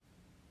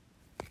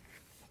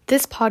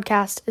This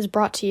podcast is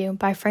brought to you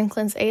by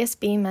Franklin's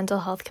ASB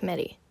Mental Health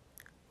Committee.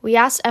 We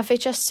asked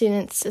FHS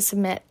students to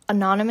submit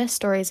anonymous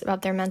stories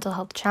about their mental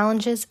health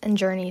challenges and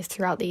journeys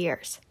throughout the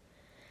years.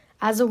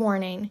 As a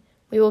warning,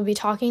 we will be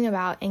talking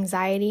about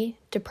anxiety,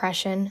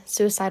 depression,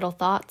 suicidal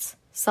thoughts,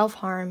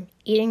 self-harm,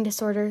 eating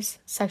disorders,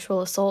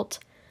 sexual assault,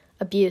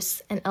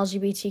 abuse, and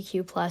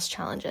LGBTQ+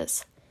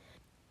 challenges.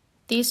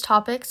 These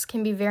topics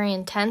can be very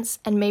intense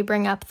and may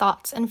bring up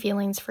thoughts and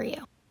feelings for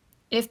you.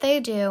 If they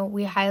do,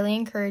 we highly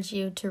encourage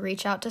you to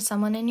reach out to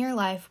someone in your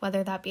life,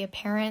 whether that be a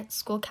parent,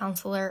 school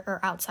counselor,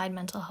 or outside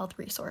mental health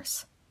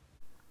resource.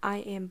 I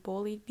am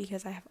bullied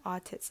because I have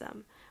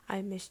autism. I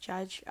am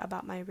misjudged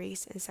about my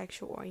race and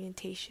sexual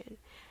orientation.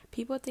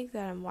 People think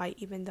that I'm white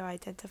even though I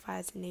identify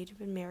as a Native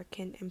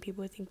American, and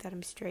people think that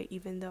I'm straight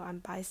even though I'm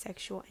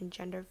bisexual and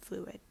gender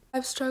fluid.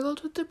 I've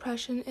struggled with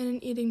depression and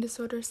an eating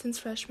disorder since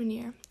freshman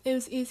year. It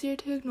was easier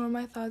to ignore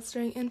my thoughts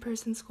during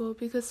in-person school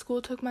because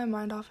school took my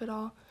mind off it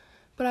all.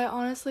 But I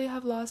honestly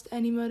have lost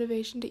any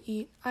motivation to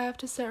eat. I have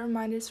to set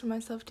reminders for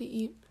myself to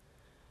eat.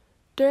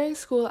 During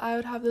school, I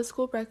would have the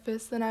school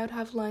breakfast, then I would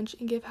have lunch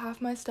and give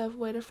half my stuff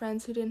away to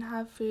friends who didn't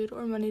have food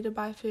or money to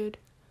buy food.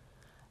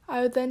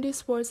 I would then do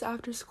sports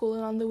after school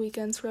and on the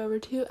weekends for over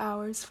 2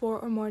 hours, 4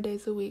 or more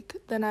days a week.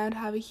 Then I would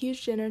have a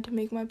huge dinner to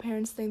make my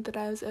parents think that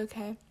I was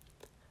okay.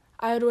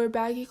 I would wear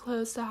baggy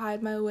clothes to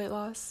hide my weight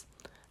loss.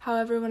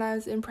 However, when I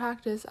was in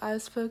practice, I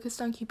was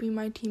focused on keeping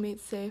my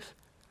teammates safe.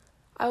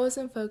 I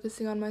wasn't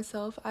focusing on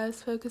myself, I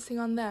was focusing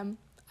on them.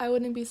 I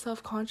wouldn't be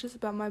self-conscious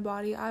about my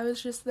body, I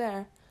was just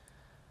there.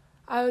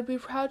 I would be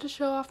proud to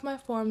show off my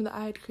form that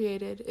I had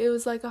created. It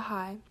was like a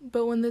high,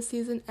 but when the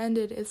season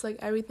ended, it's like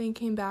everything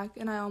came back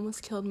and I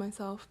almost killed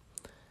myself.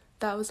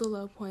 That was a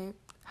low point.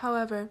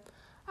 However,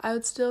 I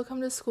would still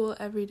come to school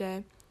every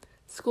day.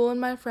 School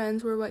and my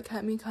friends were what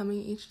kept me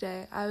coming each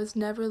day. I was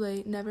never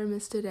late, never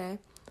missed a day.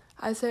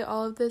 I say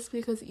all of this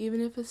because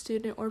even if a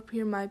student or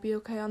peer might be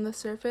okay on the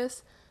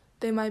surface,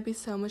 they might be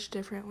so much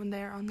different when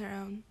they are on their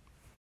own.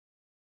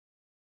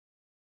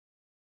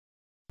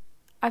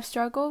 I've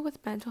struggled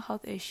with mental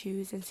health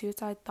issues and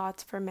suicide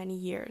thoughts for many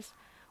years.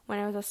 When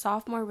I was a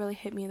sophomore, it really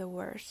hit me the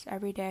worst.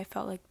 Every day I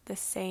felt like the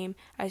same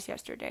as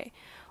yesterday.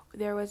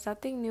 There was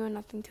nothing new and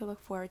nothing to look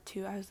forward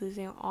to. I was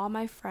losing all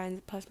my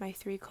friends plus my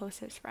 3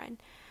 closest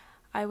friends.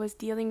 I was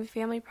dealing with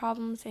family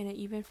problems, and it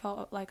even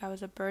felt like I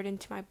was a burden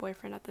to my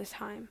boyfriend at this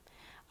time.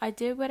 I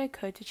did what I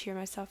could to cheer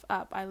myself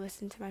up. I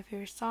listened to my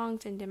favorite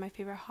songs and did my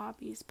favorite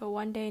hobbies, but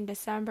one day in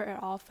December it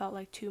all felt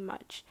like too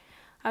much.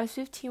 I was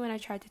 15 when I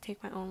tried to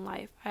take my own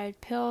life. I had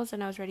pills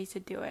and I was ready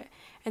to do it,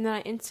 and then I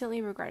instantly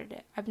regretted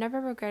it. I've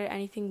never regretted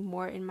anything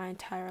more in my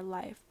entire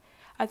life.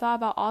 I thought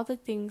about all the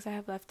things I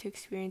have left to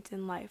experience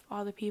in life,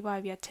 all the people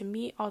I've yet to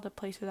meet, all the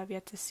places I've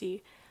yet to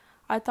see.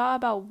 I thought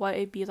about what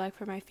it'd be like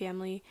for my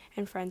family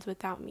and friends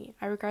without me.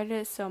 I regretted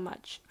it so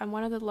much. I'm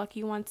one of the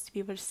lucky ones to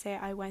be able to say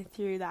I went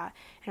through that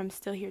and I'm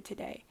still here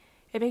today.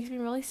 It makes me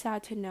really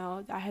sad to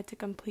know that I had to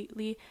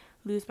completely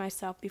lose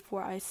myself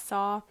before I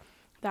saw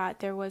that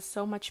there was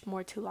so much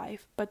more to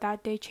life. But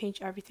that day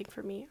changed everything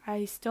for me.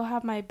 I still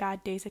have my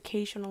bad days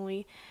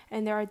occasionally,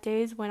 and there are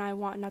days when I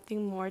want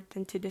nothing more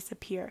than to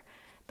disappear.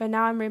 But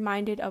now I'm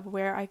reminded of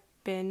where I've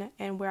been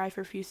and where I've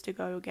refused to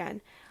go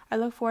again. I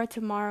look forward to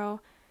tomorrow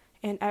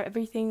and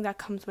everything that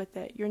comes with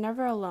it. You're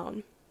never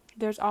alone.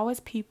 There's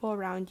always people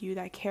around you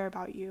that care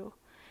about you.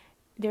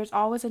 There's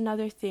always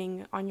another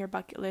thing on your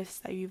bucket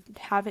list that you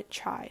haven't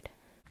tried.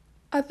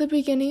 At the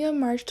beginning of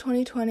March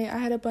 2020, I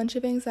had a bunch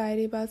of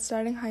anxiety about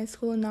starting high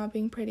school and not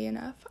being pretty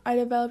enough. I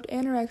developed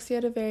anorexia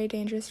at a very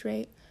dangerous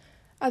rate.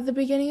 At the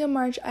beginning of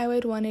March, I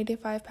weighed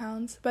 185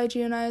 pounds. By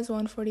June, I was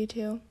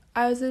 142.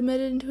 I was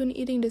admitted into an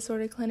eating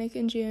disorder clinic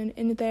in June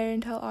and there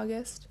until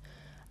August.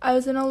 I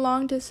was in a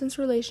long-distance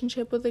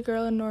relationship with a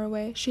girl in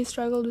Norway. She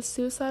struggled with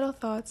suicidal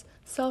thoughts,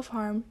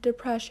 self-harm,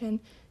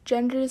 depression,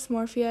 gender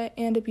dysmorphia,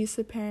 and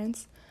abusive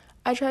parents.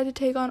 I tried to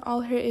take on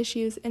all her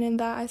issues, and in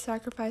that I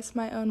sacrificed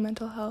my own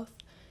mental health.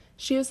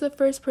 She was the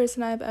first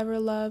person I have ever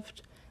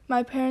loved.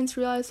 My parents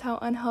realized how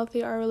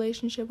unhealthy our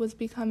relationship was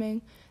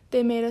becoming.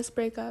 They made us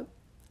break up.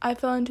 I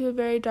fell into a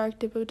very dark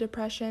dip of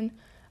depression.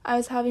 I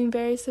was having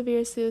very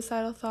severe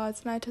suicidal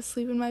thoughts, and I had to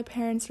sleep in my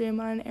parents' room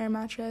on an air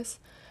mattress.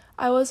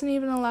 I wasn't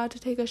even allowed to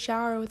take a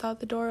shower without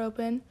the door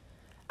open.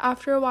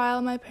 After a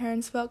while, my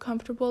parents felt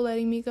comfortable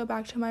letting me go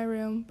back to my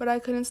room, but I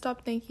couldn't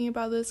stop thinking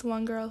about this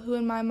one girl who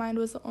in my mind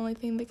was the only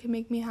thing that could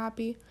make me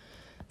happy.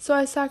 So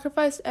I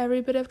sacrificed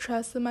every bit of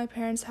trust that my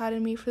parents had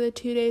in me for the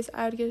 2 days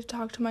I would get to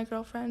talk to my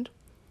girlfriend.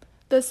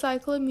 The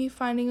cycle of me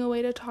finding a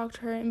way to talk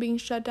to her and being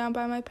shut down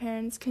by my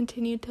parents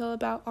continued till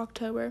about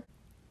October.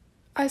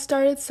 I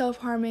started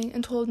self-harming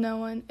and told no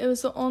one. It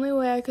was the only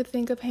way I could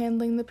think of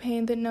handling the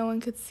pain that no one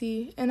could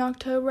see. In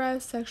October, I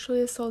was sexually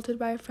assaulted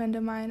by a friend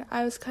of mine.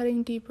 I was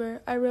cutting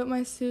deeper. I wrote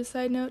my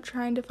suicide note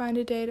trying to find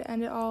a day to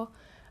end it all.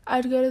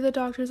 I'd go to the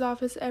doctor's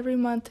office every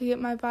month to get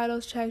my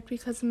vitals checked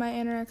because of my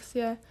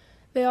anorexia.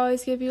 They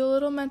always give you a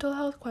little mental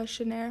health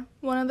questionnaire.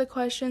 One of the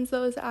questions that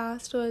was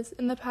asked was,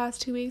 in the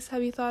past 2 weeks,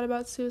 have you thought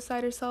about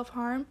suicide or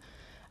self-harm?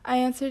 I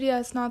answered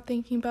yes, not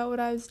thinking about what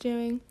I was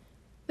doing.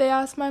 They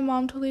asked my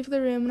mom to leave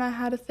the room, and I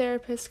had a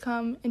therapist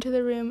come into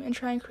the room and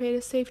try and create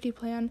a safety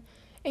plan.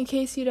 In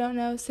case you don't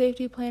know,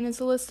 safety plan is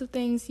a list of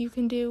things you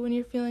can do when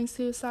you're feeling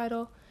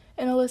suicidal,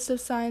 and a list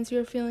of signs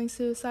you're feeling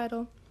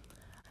suicidal.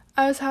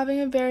 I was having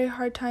a very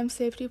hard time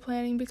safety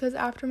planning because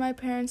after my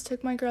parents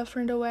took my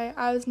girlfriend away,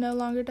 I was no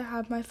longer to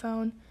have my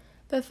phone.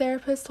 The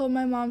therapist told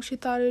my mom she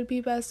thought it would be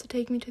best to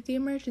take me to the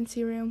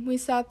emergency room. We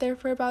sat there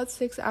for about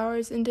 6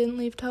 hours and didn't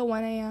leave till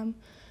 1 a.m.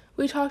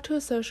 We talked to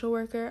a social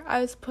worker.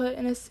 I was put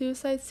in a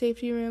suicide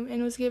safety room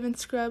and was given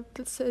scrub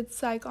that said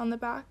psych on the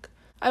back.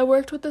 I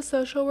worked with the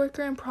social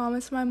worker and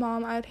promised my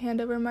mom I'd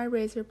hand over my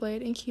razor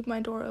blade and keep my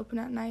door open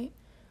at night.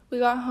 We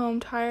got home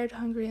tired,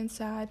 hungry, and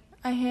sad.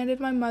 I handed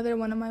my mother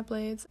one of my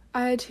blades.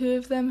 I had 2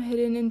 of them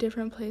hidden in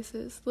different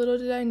places. Little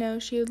did I know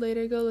she would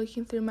later go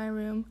looking through my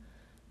room.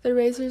 The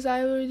razors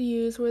I would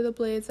use were the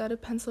blades out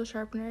of pencil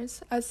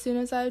sharpeners. As soon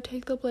as I would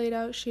take the blade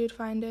out, she would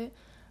find it.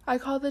 I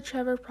called the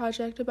Trevor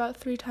Project about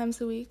 3 times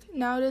a week.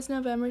 Now it is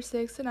November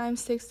 6th, and I am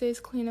 6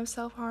 days clean of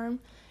self-harm,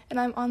 and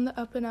I'm on the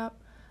up and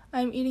up. I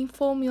am eating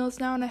full meals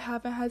now, and I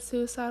haven't had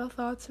suicidal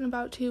thoughts in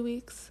about 2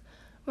 weeks.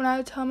 When I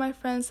would tell my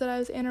friends that I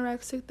was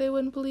anorexic, they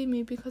wouldn't believe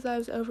me because I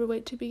was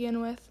overweight to begin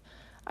with.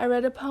 I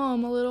read a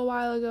poem a little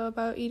while ago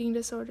about eating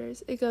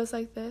disorders. It goes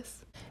like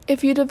this.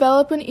 If you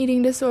develop an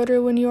eating disorder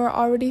when you are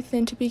already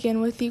thin to begin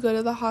with, you go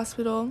to the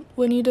hospital.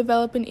 When you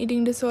develop an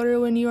eating disorder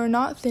when you are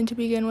not thin to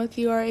begin with,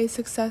 you are a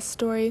success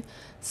story.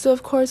 So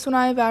of course when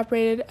I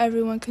evaporated,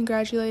 everyone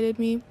congratulated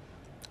me.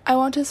 I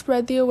want to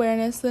spread the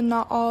awareness that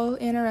not all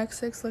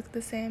anorexics look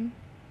the same.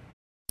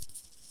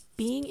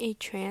 Being a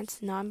trans,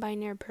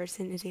 non-binary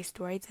person is a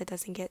story that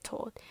doesn't get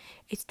told,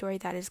 a story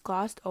that is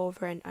glossed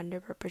over and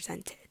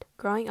underrepresented.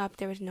 Growing up,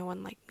 there was no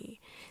one like me.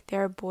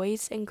 There are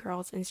boys and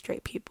girls and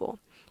straight people.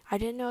 I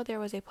didn't know there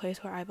was a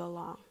place where I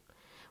belong,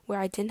 where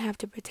I didn't have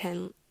to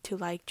pretend to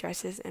like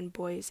dresses and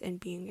boys and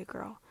being a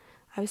girl.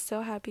 I was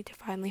so happy to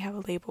finally have a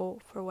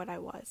label for what I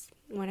was.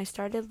 When I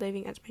started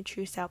living as my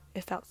true self,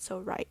 it felt so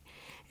right,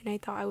 and I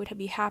thought I would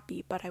be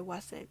happy, but I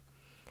wasn't.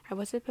 I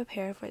wasn't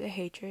prepared for the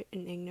hatred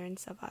and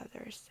ignorance of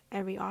others.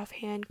 Every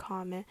offhand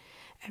comment,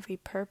 every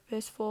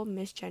purposeful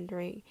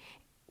misgendering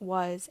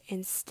was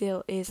and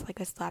still is like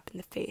a slap in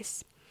the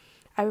face.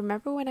 I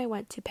remember when I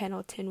went to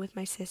Pendleton with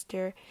my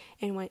sister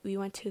and we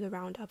went to the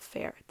Roundup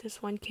Fair.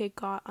 This one kid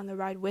got on the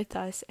ride with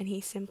us and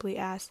he simply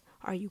asked,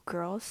 "Are you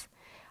girls?"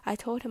 I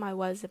told him I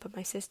wasn't, but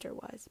my sister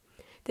was.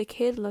 The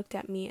kid looked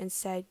at me and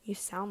said, "You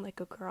sound like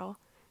a girl."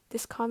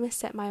 This comment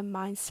set my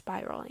mind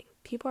spiraling.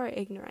 People are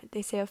ignorant.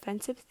 They say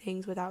offensive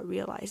things without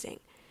realizing.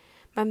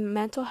 My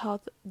mental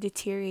health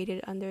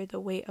deteriorated under the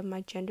weight of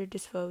my gender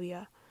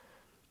dysphoria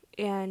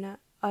and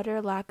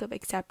utter lack of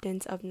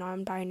acceptance of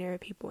non-binary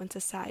people in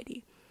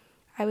society.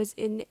 I was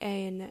in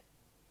an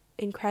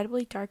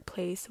incredibly dark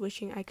place,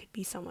 wishing I could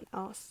be someone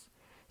else.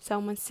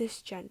 Someone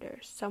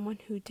cisgender, someone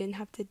who didn't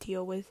have to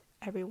deal with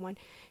everyone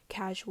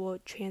casual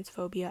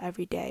transphobia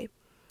every day.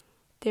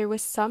 There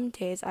was some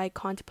days I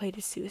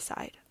contemplated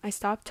suicide. I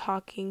stopped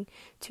talking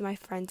to my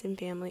friends and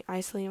family,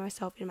 isolating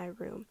myself in my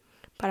room.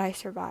 But I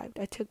survived.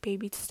 I took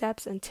baby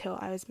steps until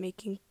I was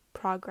making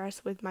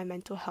progress with my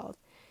mental health.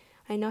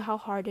 I know how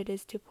hard it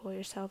is to pull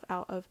yourself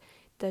out of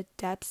the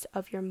depths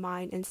of your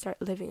mind and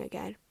start living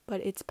again,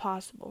 but it's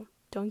possible.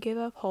 Don't give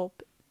up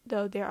hope.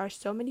 Though there are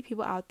so many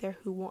people out there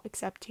who won't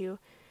accept you,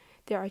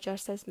 there are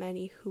just as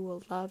many who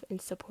will love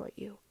and support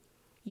you.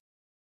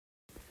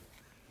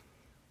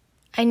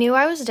 I knew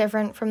I was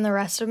different from the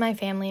rest of my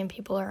family and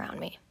people around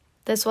me.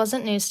 This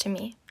wasn't news to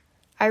me.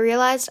 I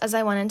realized as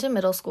I went into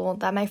middle school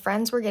that my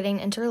friends were getting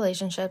into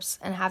relationships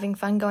and having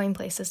fun going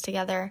places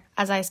together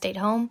as I stayed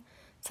home,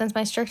 since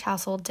my strict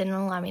household didn't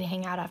allow me to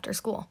hang out after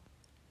school.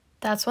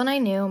 That's when I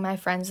knew my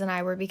friends and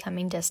I were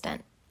becoming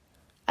distant.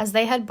 As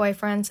they had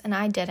boyfriends and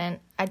I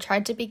didn't, I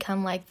tried to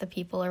become like the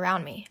people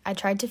around me. I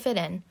tried to fit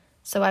in,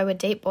 so I would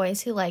date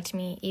boys who liked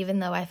me even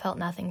though I felt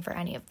nothing for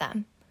any of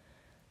them.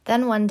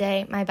 Then one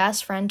day, my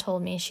best friend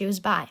told me she was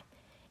bi,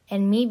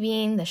 and me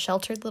being the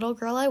sheltered little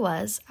girl I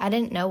was, I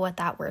didn't know what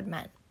that word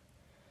meant.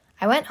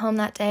 I went home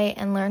that day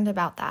and learned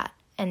about that,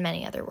 and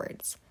many other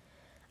words.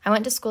 I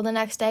went to school the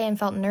next day and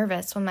felt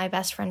nervous when my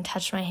best friend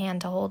touched my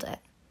hand to hold it.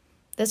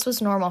 This was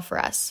normal for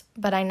us,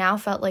 but I now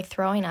felt like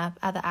throwing up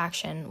at the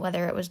action,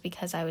 whether it was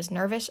because I was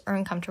nervous or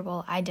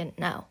uncomfortable, I didn't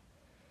know.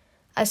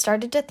 I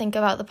started to think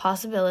about the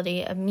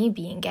possibility of me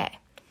being gay.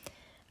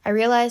 I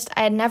realized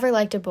I had never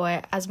liked a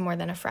boy as more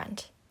than a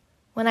friend.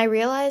 When I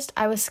realized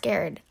I was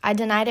scared, I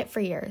denied it for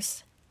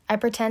years. I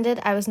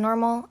pretended I was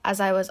normal, as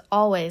I was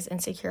always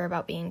insecure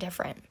about being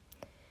different.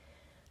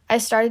 I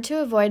started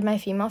to avoid my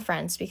female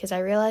friends because I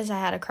realized I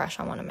had a crush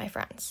on one of my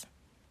friends.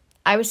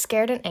 I was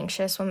scared and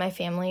anxious when my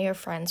family or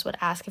friends would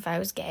ask if I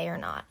was gay or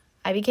not.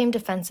 I became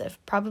defensive,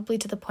 probably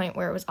to the point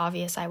where it was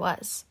obvious I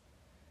was.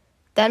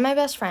 Then my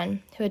best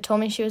friend, who had told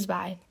me she was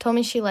bi, told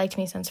me she liked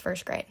me since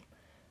first grade.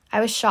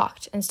 I was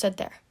shocked and stood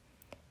there.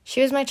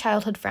 She was my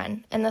childhood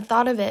friend, and the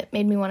thought of it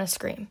made me want to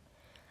scream.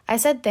 I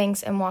said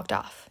thanks and walked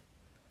off.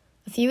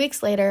 A few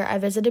weeks later, I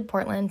visited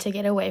Portland to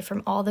get away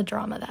from all the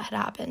drama that had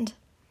happened.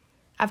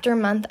 After a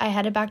month, I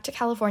headed back to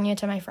California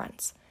to my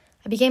friends.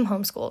 I became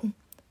homeschooled.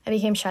 I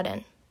became shut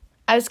in.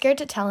 I was scared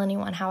to tell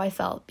anyone how I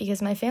felt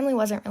because my family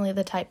wasn't really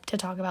the type to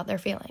talk about their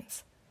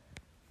feelings.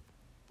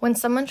 When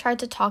someone tried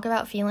to talk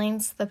about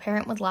feelings, the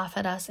parent would laugh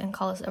at us and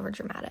call us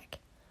overdramatic.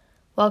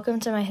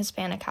 Welcome to my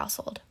Hispanic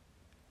household.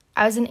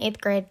 I was in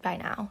 8th grade by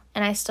now,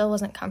 and I still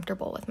wasn't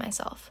comfortable with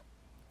myself.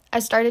 I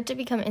started to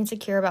become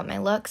insecure about my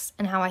looks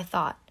and how I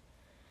thought.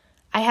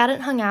 I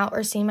hadn't hung out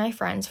or seen my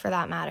friends, for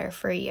that matter,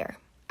 for a year.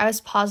 I was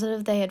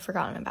positive they had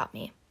forgotten about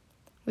me.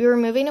 We were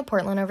moving to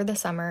Portland over the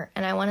summer,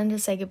 and I wanted to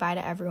say goodbye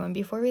to everyone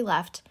before we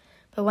left,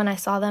 but when I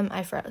saw them,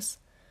 I froze.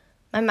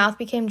 My mouth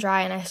became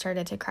dry and I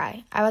started to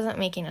cry. I wasn't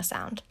making a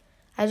sound.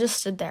 I just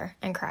stood there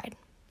and cried.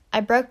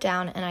 I broke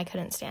down and I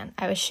couldn't stand.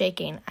 I was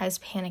shaking. I was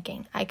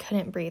panicking. I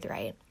couldn't breathe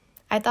right.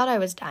 I thought I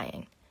was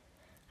dying.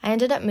 I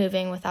ended up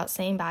moving without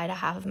saying bye to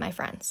half of my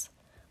friends.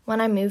 When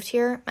I moved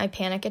here, my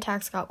panic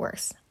attacks got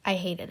worse. I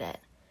hated it.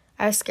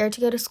 I was scared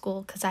to go to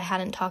school because I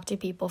hadn't talked to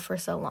people for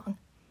so long.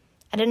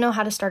 I didn't know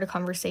how to start a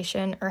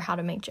conversation or how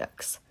to make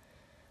jokes.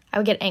 I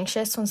would get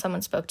anxious when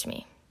someone spoke to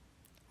me.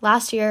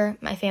 Last year,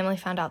 my family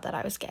found out that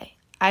I was gay.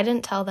 I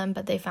didn't tell them,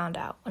 but they found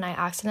out when I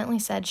accidentally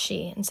said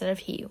she instead of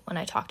he when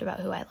I talked about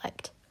who I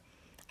liked.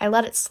 I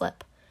let it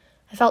slip.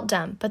 I felt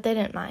dumb, but they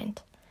didn't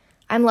mind.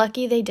 I'm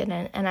lucky they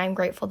didn't, and I'm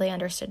grateful they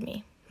understood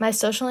me. My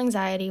social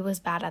anxiety was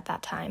bad at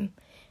that time,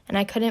 and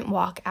I couldn't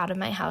walk out of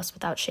my house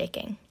without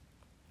shaking.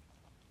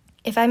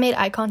 If I made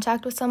eye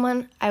contact with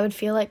someone, I would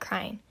feel like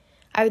crying.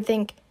 I would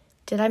think,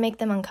 did I make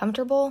them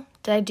uncomfortable?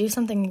 Did I do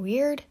something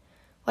weird?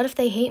 What if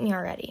they hate me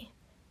already?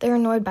 They're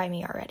annoyed by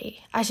me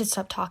already. I should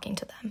stop talking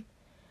to them.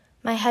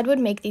 My head would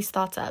make these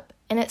thoughts up,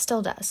 and it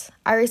still does.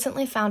 I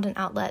recently found an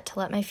outlet to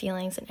let my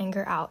feelings and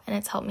anger out, and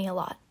it's helped me a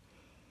lot.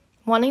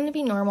 Wanting to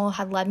be normal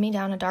had led me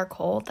down a dark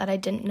hole that I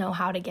didn't know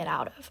how to get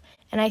out of,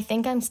 and I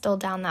think I'm still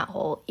down that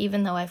hole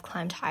even though I've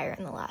climbed higher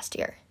in the last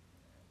year.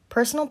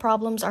 Personal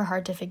problems are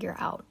hard to figure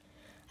out.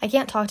 I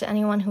can't talk to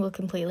anyone who will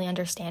completely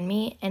understand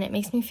me, and it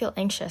makes me feel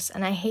anxious,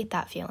 and I hate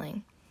that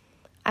feeling.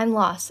 I'm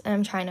lost, and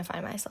I'm trying to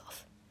find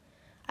myself.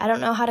 I don't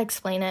know how to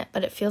explain it,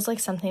 but it feels like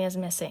something is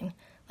missing.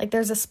 Like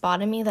there's a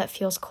spot in me that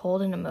feels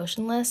cold and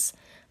emotionless,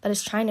 but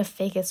is trying to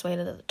fake its way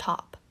to the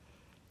top.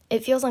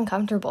 It feels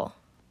uncomfortable.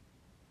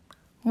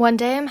 One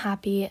day I'm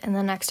happy, and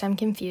the next I'm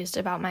confused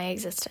about my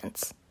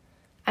existence.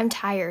 I'm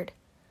tired.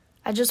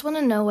 I just want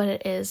to know what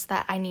it is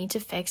that I need to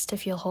fix to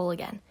feel whole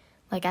again,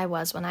 like I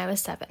was when I was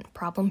 7,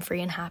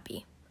 problem-free and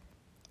happy.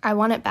 I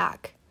want it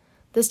back.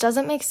 This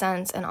doesn't make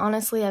sense, and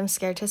honestly, I'm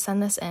scared to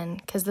send this in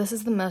because this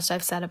is the most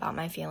I've said about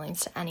my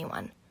feelings to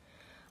anyone.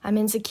 I'm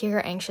insecure,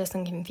 anxious,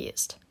 and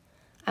confused.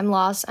 I'm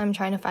lost. I'm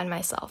trying to find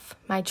myself,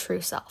 my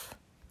true self.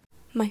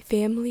 My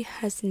family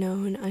has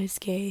known I was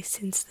gay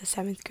since the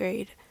 7th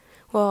grade.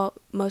 Well,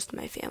 most of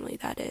my family,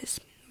 that is.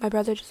 My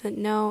brother doesn't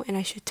know, and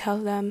I should tell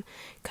them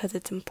because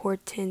it's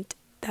important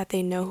that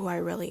they know who I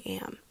really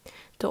am.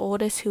 The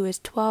oldest, who is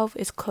 12,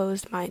 is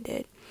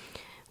closed-minded.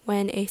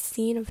 When a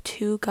scene of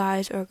 2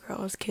 guys or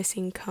girls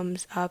kissing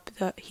comes up,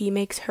 he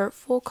makes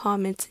hurtful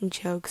comments and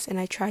jokes, and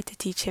I try to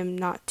teach him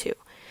not to.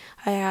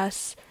 I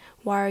ask,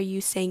 why are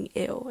you saying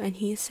ew? And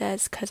he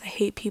says, because I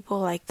hate people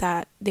like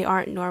that. They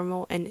aren't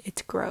normal and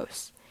it's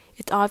gross.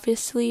 It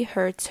obviously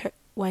hurts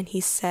when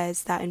he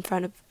says that in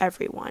front of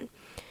everyone.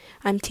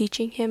 I'm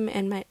teaching him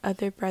and my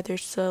other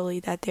brothers slowly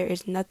that there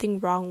is nothing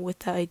wrong with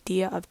the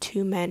idea of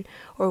 2 men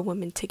or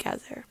women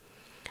together,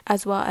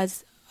 as well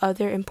as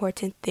other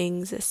important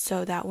things,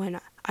 so that when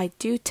I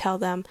do tell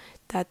them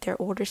that their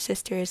older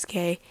sister is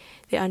gay,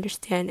 they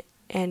understand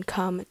and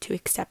come to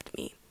accept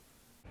me.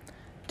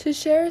 To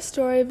share a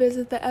story,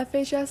 visit the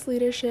FHS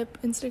Leadership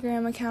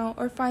Instagram account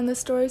or find the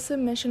story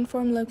submission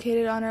form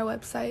located on our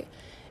website.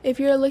 If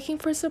you are looking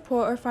for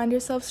support or find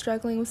yourself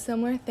struggling with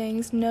similar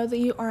things, know that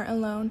you aren't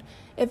alone.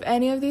 If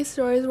any of these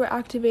stories were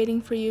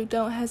activating for you,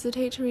 don't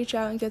hesitate to reach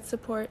out and get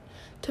support.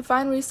 To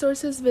find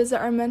resources,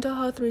 visit our mental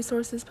health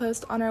resources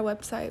post on our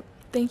website.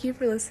 Thank you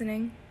for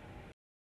listening.